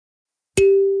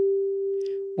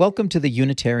Welcome to the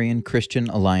Unitarian Christian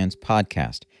Alliance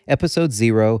podcast, Episode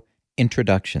 0,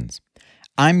 Introductions.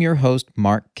 I'm your host,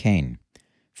 Mark Kane.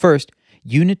 First,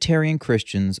 Unitarian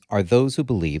Christians are those who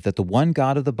believe that the one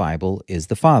God of the Bible is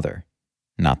the Father,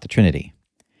 not the Trinity,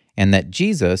 and that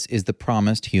Jesus is the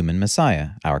promised human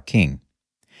Messiah, our King.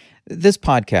 This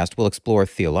podcast will explore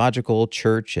theological,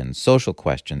 church, and social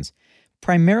questions,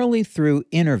 primarily through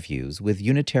interviews with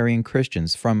Unitarian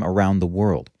Christians from around the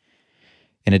world.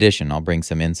 In addition, I'll bring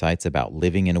some insights about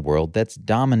living in a world that's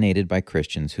dominated by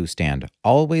Christians who stand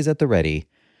always at the ready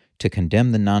to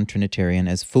condemn the non-Trinitarian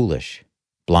as foolish,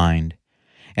 blind,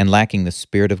 and lacking the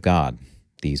Spirit of God,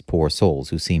 these poor souls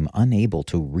who seem unable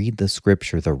to read the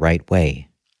Scripture the right way.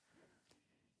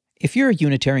 If you're a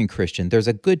Unitarian Christian, there's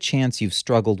a good chance you've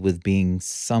struggled with being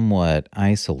somewhat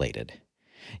isolated.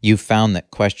 You've found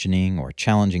that questioning or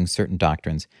challenging certain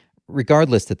doctrines,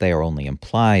 regardless that they are only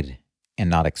implied and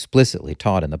not explicitly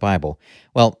taught in the Bible,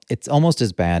 well, it's almost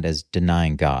as bad as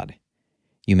denying God.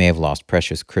 You may have lost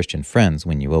precious Christian friends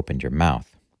when you opened your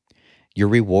mouth. Your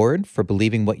reward for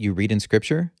believing what you read in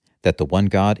Scripture, that the one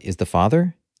God is the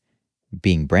Father?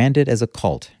 Being branded as a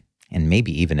cult, and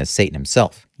maybe even as Satan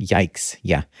himself. Yikes,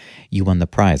 yeah, you won the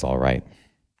prize all right.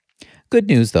 Good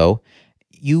news, though,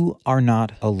 you are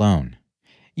not alone.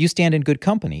 You stand in good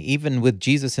company, even with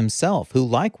Jesus himself, who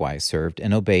likewise served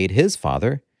and obeyed his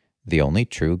Father, the only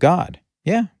true God.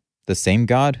 Yeah, the same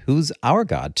God who's our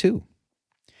God, too.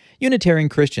 Unitarian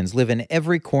Christians live in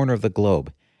every corner of the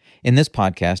globe. In this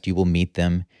podcast, you will meet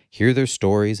them, hear their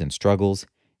stories and struggles,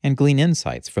 and glean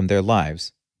insights from their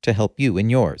lives to help you in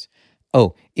yours.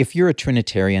 Oh, if you're a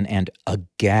Trinitarian and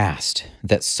aghast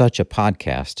that such a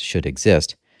podcast should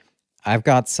exist, I've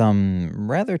got some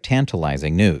rather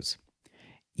tantalizing news.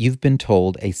 You've been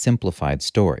told a simplified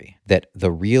story, that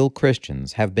the real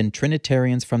Christians have been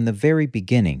Trinitarians from the very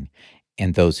beginning,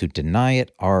 and those who deny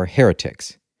it are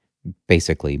heretics.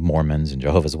 Basically, Mormons and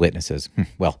Jehovah's Witnesses.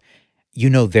 Well, you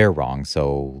know they're wrong,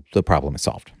 so the problem is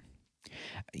solved.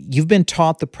 You've been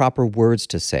taught the proper words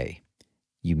to say.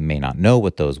 You may not know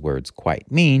what those words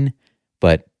quite mean,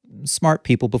 but smart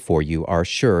people before you are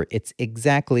sure it's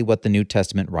exactly what the New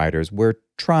Testament writers were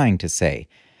trying to say.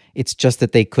 It's just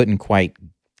that they couldn't quite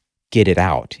get it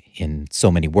out in so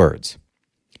many words.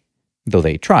 Though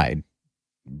they tried.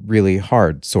 Really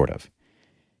hard, sort of.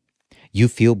 You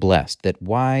feel blessed that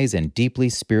wise and deeply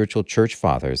spiritual church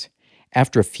fathers,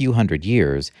 after a few hundred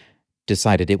years,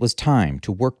 decided it was time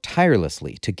to work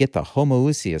tirelessly to get the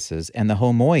homoousiuses and the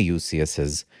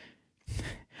homoiousiuses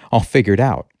all figured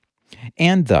out,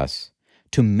 and thus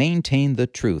to maintain the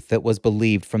truth that was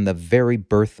believed from the very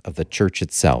birth of the church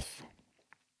itself.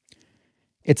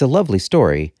 It's a lovely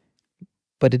story,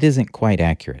 but it isn't quite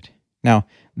accurate. Now,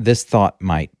 this thought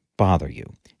might bother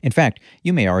you. In fact,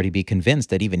 you may already be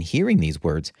convinced that even hearing these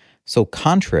words, so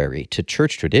contrary to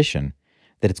church tradition,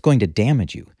 that it's going to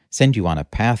damage you, send you on a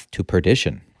path to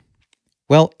perdition.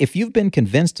 Well, if you've been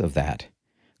convinced of that,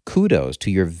 kudos to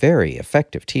your very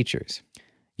effective teachers.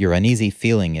 Your uneasy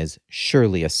feeling is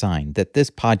surely a sign that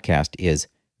this podcast is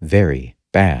very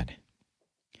bad.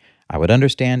 I would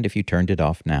understand if you turned it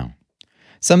off now.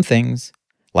 Some things,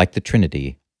 like the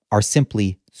Trinity, are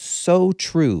simply so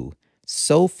true,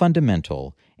 so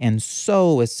fundamental, and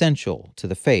so essential to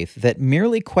the faith that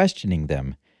merely questioning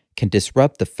them can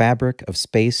disrupt the fabric of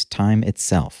space-time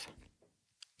itself.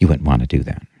 You wouldn't want to do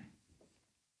that.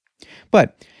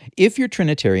 But if you're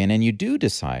Trinitarian and you do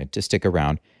decide to stick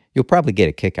around, you'll probably get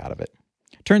a kick out of it.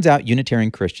 Turns out Unitarian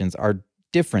Christians are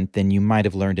different than you might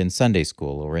have learned in Sunday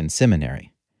school or in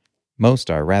seminary.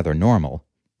 Most are rather normal,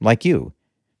 like you,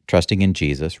 trusting in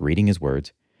Jesus, reading his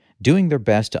words, doing their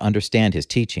best to understand his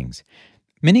teachings.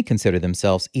 Many consider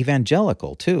themselves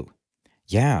evangelical, too.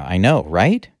 Yeah, I know,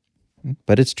 right?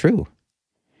 But it's true.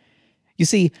 You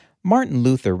see, Martin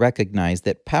Luther recognized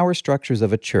that power structures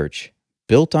of a church,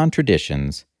 built on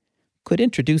traditions, could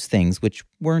introduce things which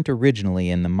weren't originally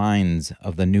in the minds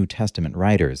of the New Testament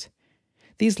writers.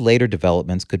 These later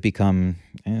developments could become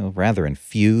rather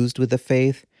infused with the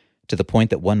faith, to the point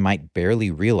that one might barely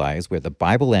realize where the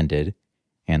Bible ended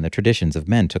and the traditions of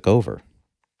men took over.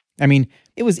 I mean,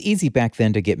 it was easy back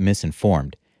then to get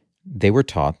misinformed. They were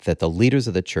taught that the leaders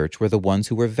of the church were the ones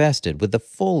who were vested with the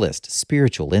fullest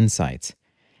spiritual insights,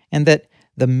 and that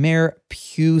the mere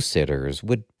pew sitters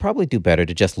would probably do better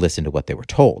to just listen to what they were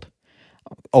told.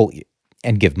 Oh,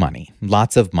 and give money,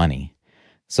 lots of money,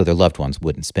 so their loved ones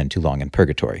wouldn't spend too long in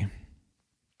purgatory.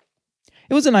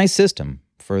 It was a nice system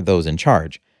for those in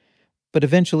charge, but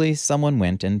eventually someone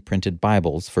went and printed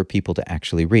Bibles for people to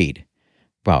actually read.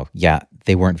 Well, yeah,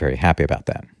 they weren't very happy about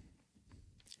that.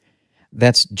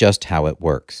 That's just how it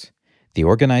works. The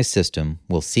organized system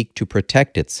will seek to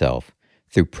protect itself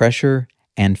through pressure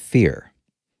and fear,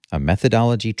 a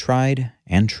methodology tried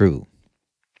and true.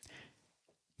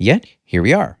 Yet, here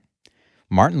we are.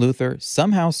 Martin Luther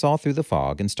somehow saw through the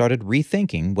fog and started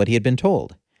rethinking what he had been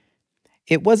told.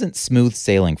 It wasn't smooth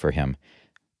sailing for him,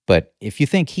 but if you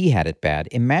think he had it bad,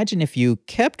 imagine if you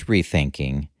kept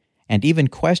rethinking and even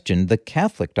questioned the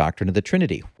Catholic doctrine of the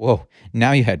Trinity. Whoa,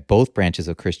 now you had both branches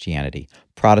of Christianity,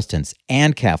 Protestants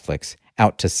and Catholics,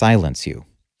 out to silence you.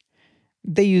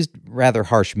 They used rather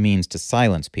harsh means to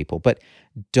silence people, but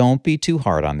don't be too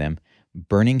hard on them.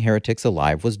 Burning heretics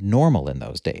alive was normal in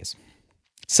those days.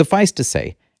 Suffice to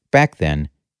say, back then,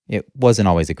 it wasn't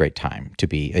always a great time to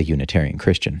be a Unitarian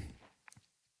Christian.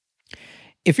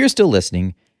 If you're still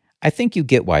listening, I think you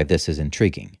get why this is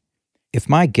intriguing. If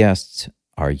my guests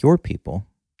are your people,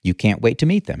 you can't wait to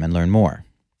meet them and learn more.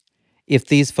 If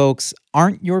these folks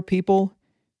aren't your people,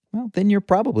 well, then you're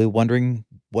probably wondering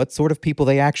what sort of people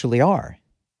they actually are.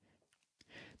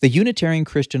 The Unitarian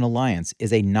Christian Alliance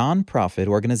is a non-profit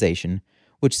organization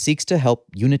which seeks to help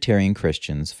Unitarian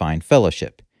Christians find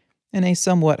fellowship in a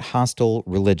somewhat hostile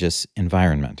religious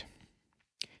environment.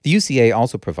 The UCA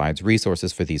also provides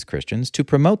resources for these Christians to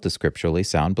promote the scripturally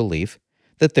sound belief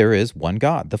that there is one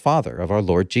God, the Father of our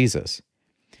Lord Jesus,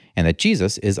 and that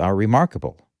Jesus is our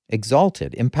remarkable,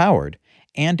 exalted, empowered,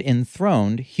 and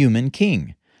enthroned human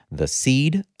King, the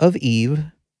seed of Eve,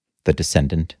 the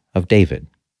descendant of David.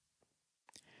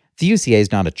 The UCA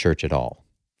is not a church at all.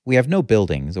 We have no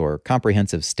buildings or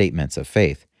comprehensive statements of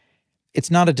faith.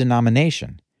 It's not a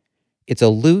denomination. It's a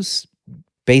loose,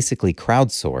 basically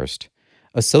crowdsourced,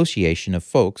 association of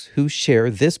folks who share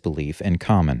this belief in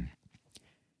common.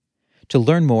 To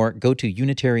learn more, go to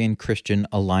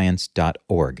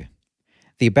UnitarianChristianAlliance.org.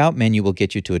 The About menu will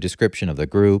get you to a description of the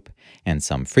group and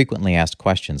some frequently asked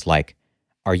questions like,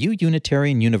 are you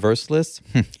Unitarian Universalists?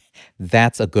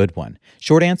 That's a good one.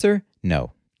 Short answer,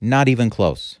 no, not even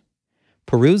close.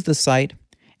 Peruse the site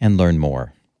and learn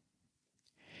more.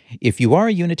 If you are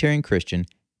a Unitarian Christian,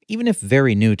 even if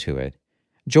very new to it,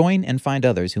 join and find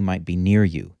others who might be near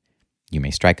you. You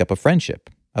may strike up a friendship,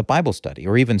 a Bible study,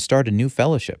 or even start a new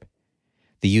fellowship.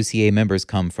 The UCA members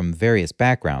come from various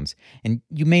backgrounds, and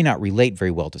you may not relate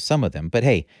very well to some of them, but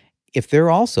hey, if they're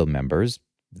also members,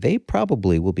 they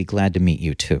probably will be glad to meet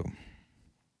you too.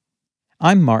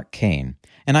 I'm Mark Kane,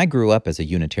 and I grew up as a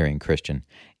Unitarian Christian.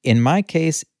 In my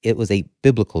case, it was a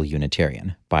biblical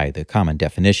Unitarian, by the common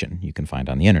definition you can find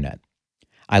on the internet.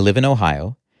 I live in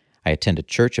Ohio. I attend a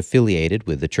church affiliated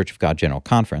with the Church of God General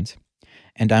Conference,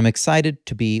 and I'm excited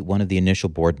to be one of the initial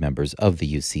board members of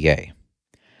the UCA.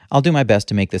 I'll do my best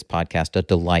to make this podcast a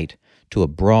delight to a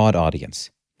broad audience,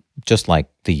 just like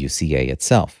the UCA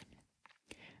itself.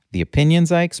 The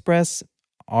opinions I express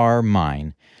are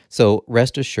mine, so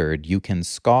rest assured you can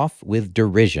scoff with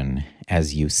derision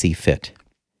as you see fit.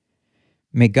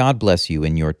 May God bless you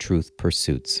in your truth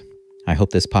pursuits. I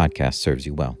hope this podcast serves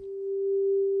you well.